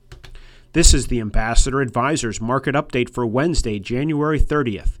This is the Ambassador Advisors market update for Wednesday, January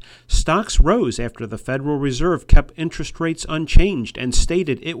 30th. Stocks rose after the Federal Reserve kept interest rates unchanged and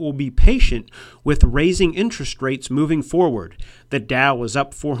stated it will be patient with raising interest rates moving forward. The Dow was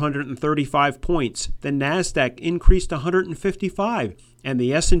up 435 points, the Nasdaq increased 155, and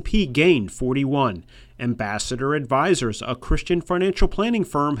the S&P gained 41. Ambassador Advisors, a Christian financial planning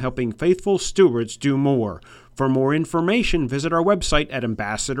firm helping faithful stewards do more. For more information, visit our website at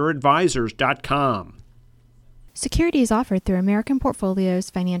ambassadoradvisors.com. Securities offered through American Portfolios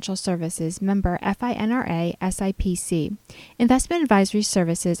Financial Services, member FINRA SIPC. Investment advisory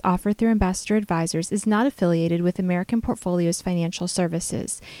services offered through Ambassador Advisors is not affiliated with American Portfolios Financial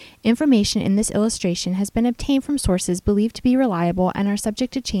Services. Information in this illustration has been obtained from sources believed to be reliable and are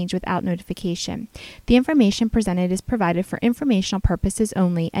subject to change without notification. The information presented is provided for informational purposes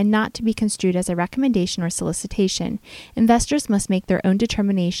only and not to be construed as a recommendation or solicitation. Investors must make their own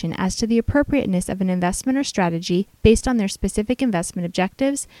determination as to the appropriateness of an investment or strategy based on their specific investment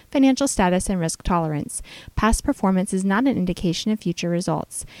objectives, financial status, and risk tolerance. Past performance is not an indication of future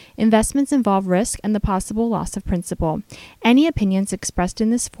results. Investments involve risk and the possible loss of principal. Any opinions expressed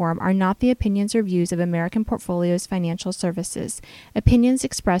in this forum are not the opinions or views of American Portfolios Financial Services. Opinions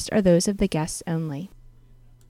expressed are those of the guests only.